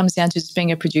really comes down to just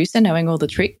being a producer, knowing all the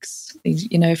tricks.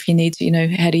 If you need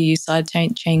to, how do you use side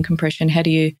chain compression? How do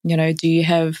you, do you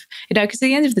have, because at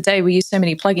the end of the day, we use so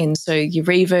many plugins. So your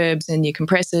reverbs and your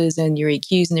compressors and your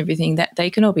EQs and everything, that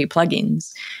they can all be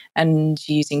plugins. And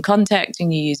you're using Kontakt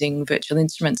and you're using virtual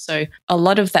instruments. So a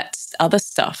lot of that other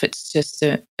stuff, it's just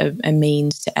a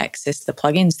means to access the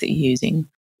plugins that you're using.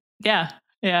 Yeah.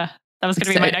 That was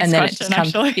going to be my next question,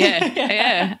 actually.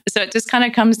 Yeah. So it just kind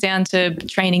of comes down to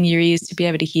training your ears to be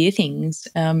able to hear things,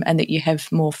 and that you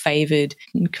have more favoured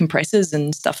compressors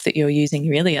and stuff that you're using,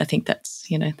 really. I think that's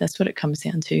what it comes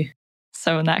down to.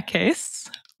 So in that case,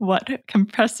 what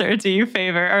compressor do you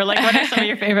favor? Or what are some of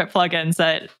your favorite plugins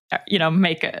that,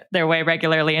 make their way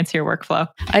regularly into your workflow?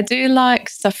 I do like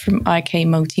stuff from IK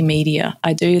Multimedia.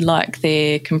 I do like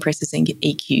their compressors and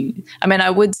EQ. I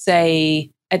would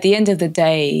say at the end of the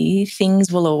day,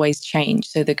 things will always change.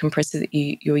 So the compressor that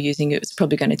you're using, it's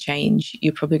probably going to change.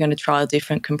 You're probably going to trial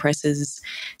different compressors.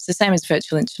 It's the same as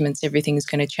virtual instruments. Everything is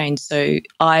going to change. So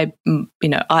I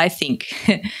think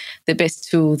the best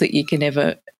tool that you can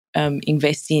ever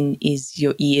invest in is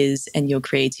your ears and your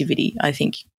creativity. I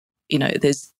think,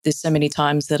 there's so many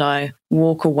times that I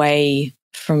walk away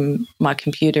from my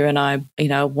computer and I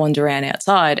wander around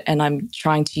outside and I'm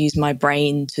trying to use my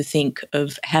brain to think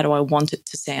of how do I want it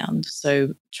to sound.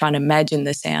 So trying to imagine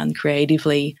the sound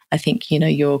creatively. I think,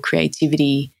 your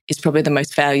creativity is probably the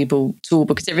most valuable tool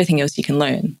because everything else you can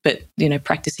learn. But,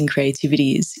 practicing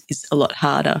creativity is a lot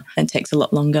harder and takes a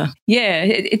lot longer. Yeah,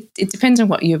 it depends on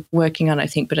what you're working on, I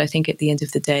think. But I think at the end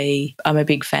of the day, I'm a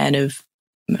big fan of,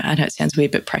 I know it sounds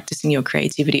weird, but practicing your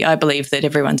creativity. I believe that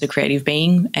everyone's a creative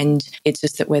being and it's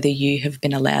just that whether you have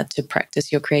been allowed to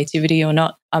practice your creativity or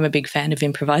not. I'm a big fan of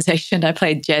improvisation. I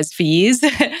played jazz for years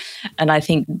and I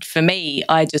think for me,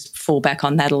 I just fall back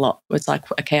on that a lot. It's like,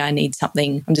 okay, I need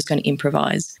something. I'm just going to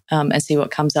improvise and see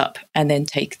what comes up and then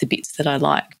take the bits that I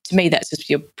like. To me, that's just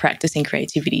your practicing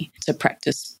creativity. So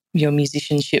practice your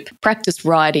musicianship, practice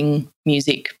writing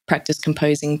music, practice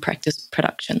composing, practice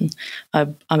production.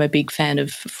 I'm a big fan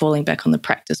of falling back on the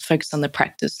practice, focus on the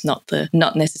practice, not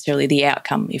necessarily the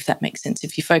outcome, if that makes sense.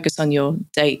 If you focus on your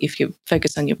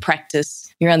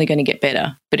practice, you're only going to get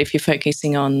better. But if you're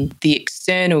focusing on the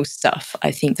external stuff,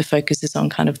 I think the focus is on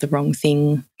kind of the wrong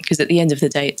thing because at the end of the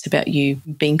day, it's about you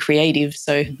being creative.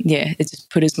 So yeah, it's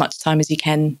just put as much time as you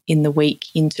can in the week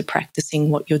into practicing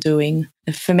what you're doing.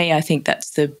 For me, I think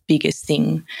that's the biggest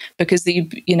thing because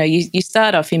you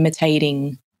start off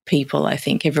imitating people. I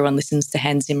think everyone listens to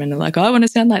Hans Zimmer and they're like, oh, I want to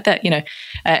sound like that,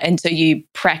 and so you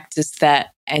practice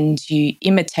that and you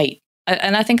imitate.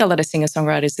 And I think a lot of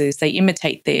singer-songwriters do this. They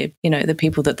imitate the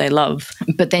people that they love.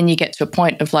 But then you get to a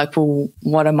point of like, well,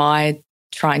 what am I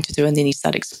trying to do? And then you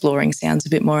start exploring sounds a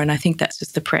bit more. And I think that's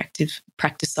just the proactive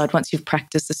practice side. Once you've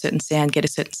practiced a certain sound, get a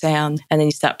certain sound, and then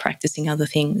you start practicing other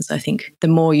things. I think the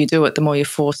more you do it, the more you're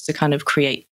forced to kind of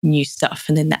create new stuff.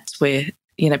 And then that's where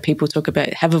people talk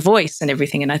about have a voice and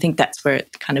everything. And I think that's where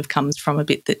it kind of comes from a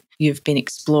bit, that you've been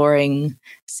exploring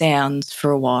sounds for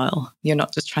a while. You're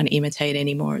not just trying to imitate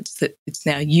anymore. It's that it's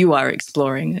now you are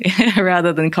exploring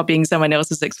rather than copying someone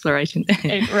else's exploration.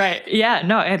 Right. Yeah.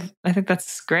 No, I think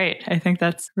that's great. I think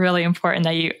that's really important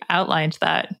that you outlined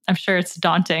that. I'm sure it's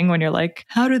daunting when you're like,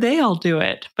 how do they all do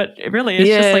it? But it really is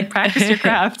just like practice your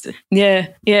craft. Yeah.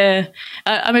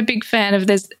 I'm a big fan of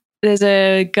There's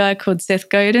a guy called Seth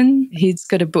Godin. He's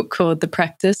got a book called The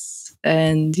Practice.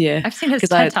 And yeah. I've seen his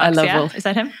TED Talks, Is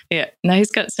that him? Yeah. No,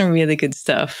 he's got some really good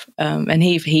stuff. And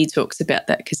he talks about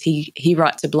that because he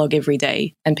writes a blog every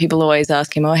day. And people always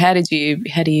ask him, how do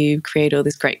you create all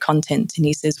this great content? And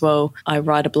he says, well, I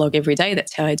write a blog every day.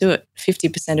 That's how I do it.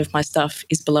 50% of my stuff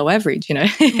is below average,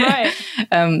 Right.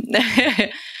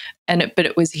 But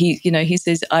it was, he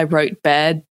says, I wrote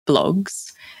bad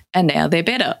blogs and now they're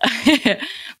better.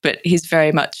 But he's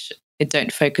very much,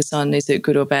 don't focus on is it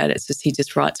good or bad. It's just he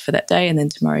just writes for that day and then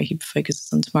tomorrow he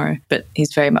focuses on tomorrow. But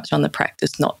he's very much on the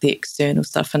practice, not the external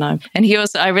stuff. And he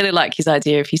also, I really like his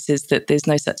idea if he says that there's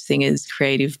no such thing as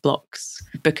creative blocks,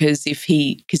 because if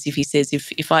he says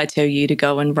if I tell you to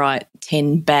go and write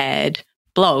 10 bad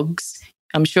blogs,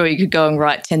 I'm sure you could go and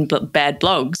write 10 bad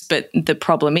blogs, but the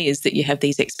problem is that you have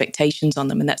these expectations on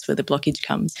them and that's where the blockage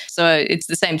comes. So it's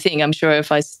the same thing. I'm sure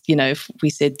if we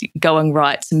said go and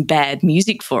write some bad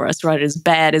music for us, write it as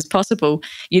bad as possible,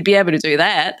 you'd be able to do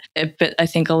that. But I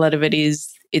think a lot of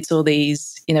it's all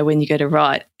these, when you go to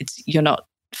write, you're not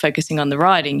focusing on the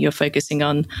writing, you're focusing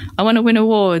on, I want to win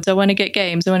awards, I want to get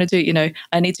games, I want to do,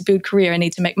 I need to build career, I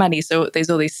need to make money. So there's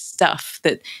all this stuff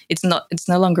that it's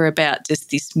no longer about just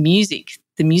this music,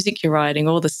 the music you're writing.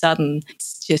 All of a sudden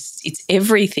it's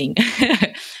everything.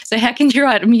 So how can you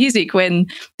write music when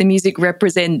the music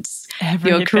represents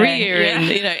your career and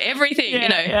everything,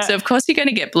 So of course you're going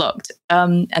to get blocked.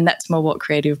 And that's more what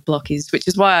creative block is, which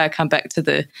is why I come back to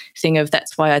the thing of,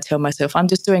 that's why I tell myself I'm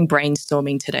just doing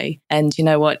brainstorming today. And you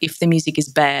know what, if the music is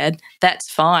bad, that's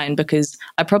fine, because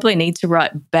I probably need to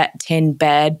write 10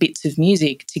 bad bits of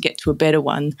music to get to a better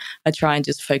one. I try and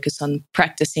just focus on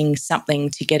practicing something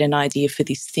to get an idea for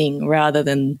this thing rather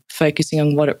than focusing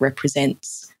on what it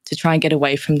represents, to try and get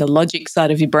away from the logic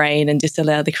side of your brain and just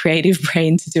allow the creative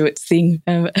brain to do its thing.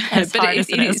 But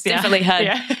it's definitely hard.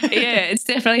 Yeah, it's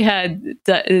definitely hard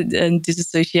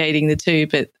disassociating the two.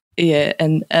 But yeah,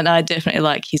 and I definitely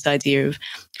like his idea of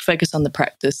focus on the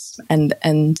practice and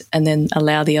then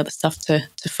allow the other stuff to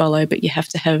follow. But you have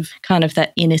to have kind of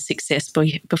that inner success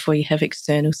before you have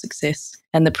external success.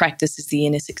 And the practice is the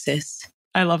inner success.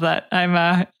 I love that.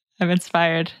 I'm I'm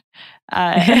inspired.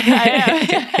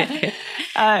 I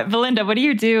am. Belinda, what do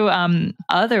you do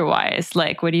otherwise?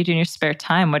 Like, what do you do in your spare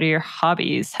time? What are your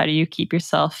hobbies? How do you keep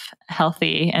yourself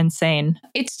healthy and sane?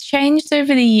 It's changed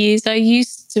over the years. I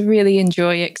used to really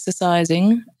enjoy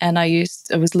exercising, and I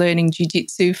was learning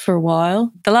jiu-jitsu for a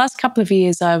while. The last couple of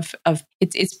years,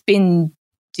 it's been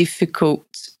difficult,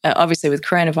 obviously with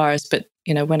coronavirus, but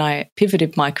when I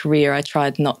pivoted my career, I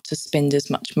tried not to spend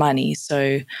as much money.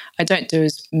 So I don't do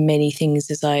as many things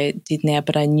as I did now,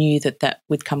 but I knew that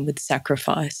would come with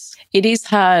sacrifice. It is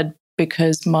hard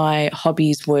because my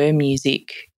hobbies were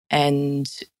music and,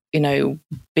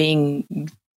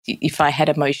 if I had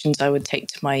emotions, I would take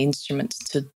to my instruments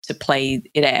to play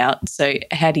it out. So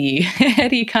how do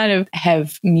you kind of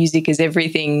have music as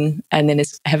everything and then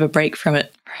have a break from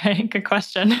it? Right, good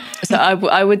question. So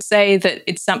I would say that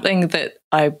it's something that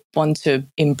I want to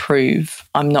improve.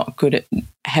 I'm not good at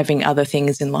having other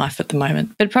things in life at the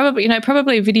moment, but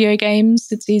probably video games.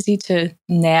 It's easy to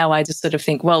now. I just sort of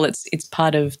think, well, it's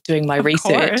part of doing my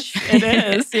research. Course, it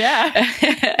is, yeah.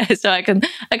 So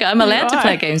I'm allowed to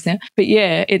play games now. But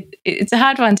yeah, it's a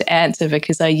hard one to answer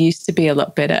because I used to be a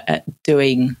lot better at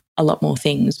doing a lot more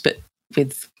things, but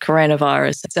with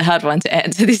coronavirus, it's a hard one to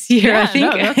answer this year, I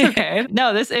think. No, that's okay.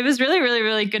 No, it was really, really,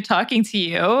 really good talking to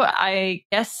you. I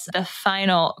guess the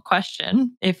final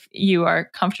question, if you are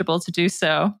comfortable to do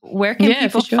so, where can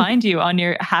people find you on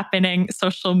your happening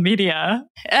social media?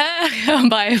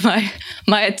 My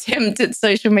attempt at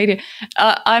social media.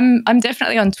 I'm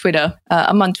definitely on Twitter.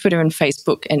 I'm on Twitter and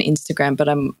Facebook and Instagram, but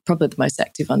I'm probably the most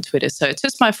active on Twitter. So it's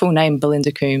just my full name,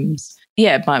 Belinda Coombs.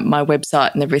 Yeah, my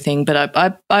website and everything. But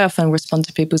I often respond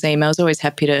to people's emails. Always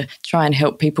happy to try and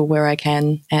help people where I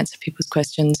can, answer people's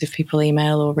questions if people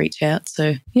email or reach out.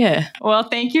 So, yeah. Well,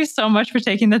 thank you so much for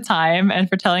taking the time and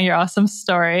for telling your awesome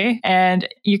story. And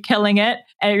you're killing it.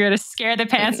 And you're going to scare the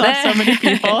pants off so many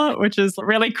people, which is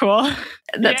really cool.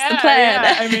 That's the plan.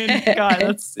 Yeah. I mean, God,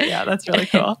 that's really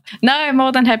cool. No, I'm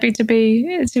more than happy to be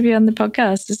on the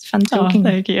podcast. It's fun talking. Oh,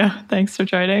 thank you. Thanks for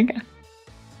joining.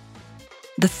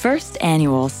 The first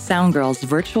annual SoundGirls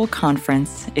virtual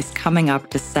conference is coming up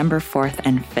December 4th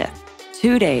and 5th.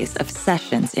 2 days of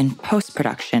sessions in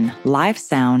post-production, live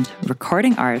sound,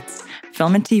 recording arts,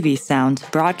 film and TV sound,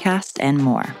 broadcast, and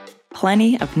more.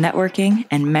 Plenty of networking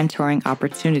and mentoring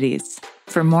opportunities.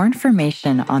 For more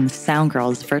information on the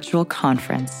SoundGirls virtual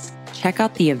conference, check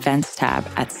out the events tab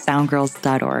at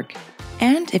soundgirls.org.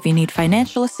 And if you need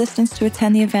financial assistance to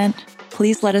attend the event,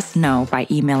 please let us know by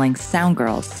emailing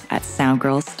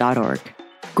soundgirls@soundgirls.org.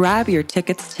 Grab your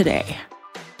tickets today.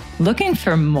 Looking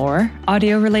for more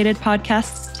audio-related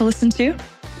podcasts to listen to?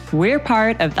 We're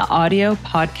part of the Audio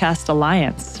Podcast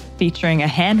Alliance, featuring a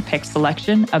hand-picked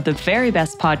selection of the very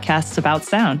best podcasts about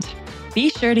sound.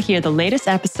 Be sure to hear the latest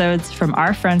episodes from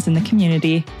our friends in the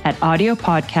community at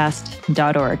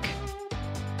audiopodcast.org.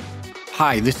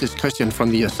 Hi, this is Christian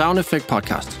from the Sound Effect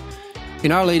Podcast.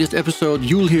 In our latest episode,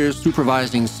 you'll hear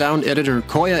supervising sound editor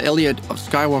Koya Elliott of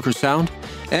Skywalker Sound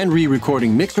and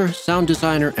re-recording mixer, sound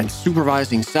designer, and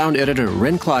supervising sound editor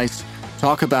Ren Kleiss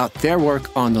talk about their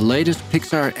work on the latest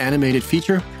Pixar animated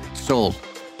feature, Soul.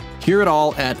 Hear it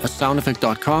all at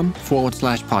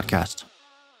asoundeffect.com/podcast.